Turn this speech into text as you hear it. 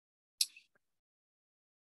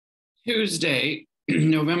Tuesday,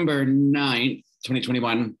 November 9th,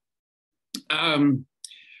 2021, um,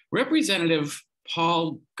 Representative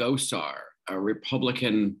Paul Gosar, a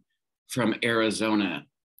Republican from Arizona,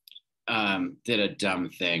 did a dumb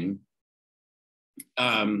thing.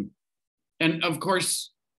 And of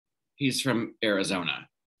course, he's from Arizona.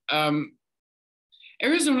 Um,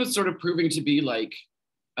 Arizona is sort of proving to be like,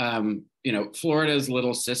 Florida's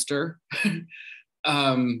little sister.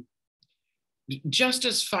 um, just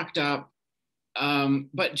as fucked up,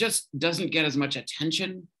 but just doesn't get as much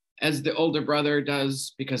attention as the older brother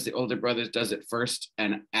does, because the older brother does it first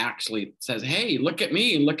and actually says, hey, look at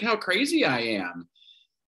me, look how crazy I am.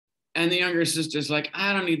 And the younger sister's like,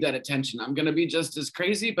 I don't need that attention. I'm going to be just as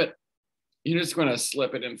crazy, but you're just going to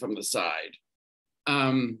slip it in from the side.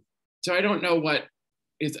 So I don't know what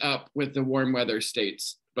is up with the warm weather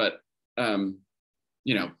states, but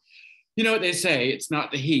you know what they say, it's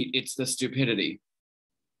not the heat, it's the stupidity.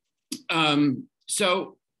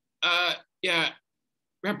 So yeah,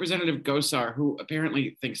 Representative Gosar, who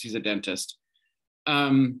apparently thinks he's a dentist,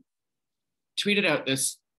 tweeted out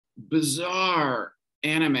this bizarre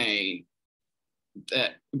anime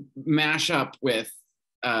that mash up with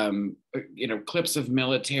clips of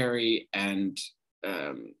military and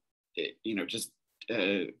just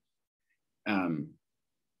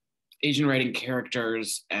Asian writing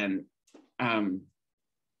characters, and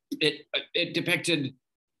it depicted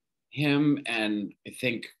him and I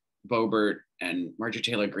think Bobert and Marjorie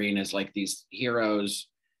Taylor Greene as like these heroes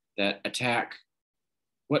that attack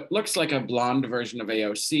what looks like a blonde version of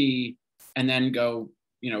AOC and then go,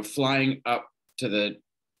 flying up to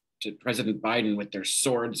President Biden with their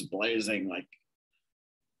swords blazing. Like,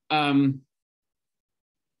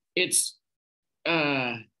 it's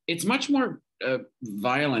much more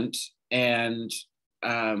violent and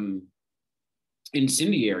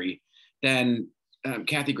incendiary than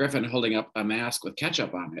Kathy Griffin holding up a mask with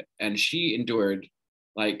ketchup on it. And she endured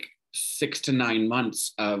like 6 to 9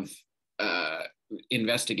 months of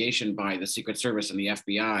investigation by the Secret Service and the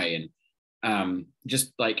FBI, and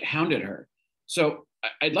just like hounded her. So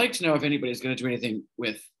I'd like to know if anybody's going to do anything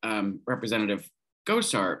with Representative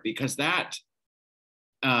Gosar, because that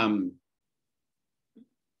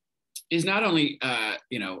is not only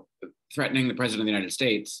threatening the president of the United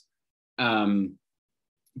States,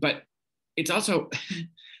 but it's also,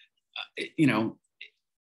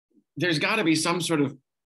 there's got to be some sort of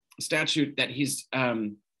statute that he's,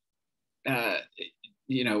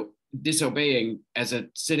 disobeying as a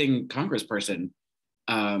sitting congressperson,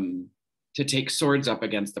 to take swords up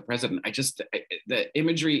against the president. The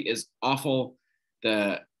imagery is awful.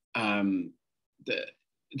 The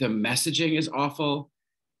messaging is awful.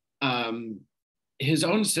 His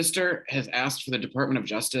own sister has asked for the Department of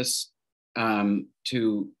Justice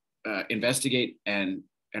to investigate and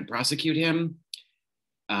prosecute him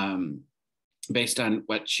based on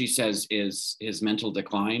what she says is his mental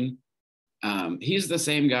decline. He's the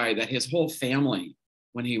same guy that his whole family,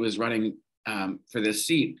 when he was running for this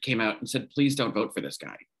seat, came out and said, please don't vote for this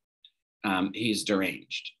guy. He's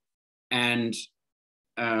deranged. And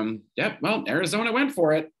Arizona went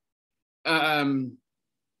for it.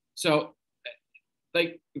 So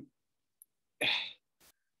like,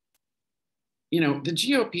 the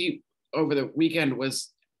GOP over the weekend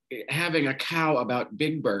was having a cow about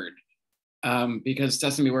Big Bird, because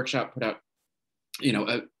Sesame Workshop put out,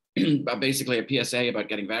 basically a PSA about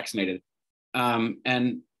getting vaccinated.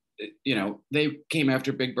 And, they came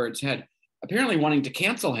after Big Bird's head, apparently wanting to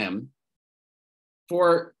cancel him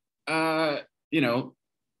for,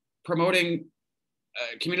 promoting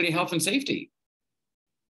community health and safety.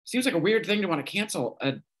 Seems like a weird thing to want to cancel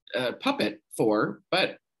a puppet for,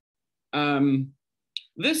 but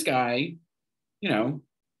this guy,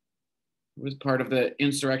 was part of the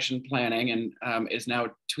insurrection planning and is now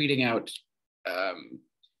tweeting out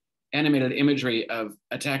animated imagery of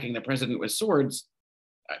attacking the president with swords.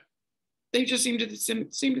 They just seem to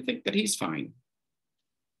think that he's fine.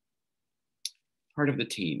 Part of the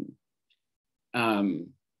team.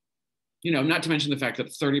 Not to mention the fact that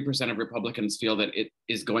 30% of Republicans feel that it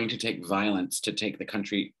is going to take violence to take the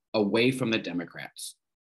country away from the Democrats.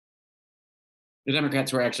 The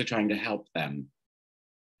Democrats were actually trying to help them,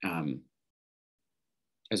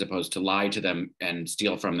 as opposed to lie to them and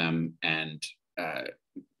steal from them and,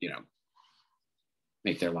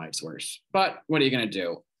 make their lives worse. But what are you going to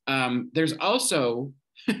do? There's also,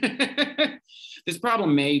 this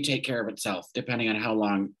problem may take care of itself depending on how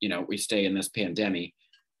long, we stay in this pandemic.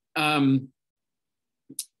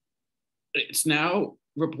 It's now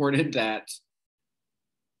reported that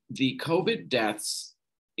the COVID deaths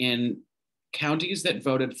in counties that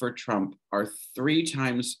voted for Trump are 3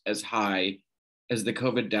 times as high as the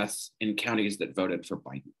COVID deaths in counties that voted for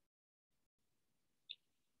Biden.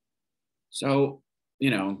 So,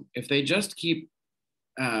 if they just keep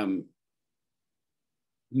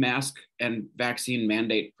mask and vaccine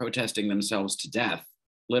mandate protesting themselves to death,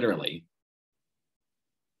 literally,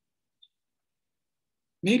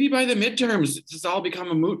 maybe by the midterms, this has all become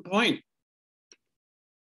a moot point.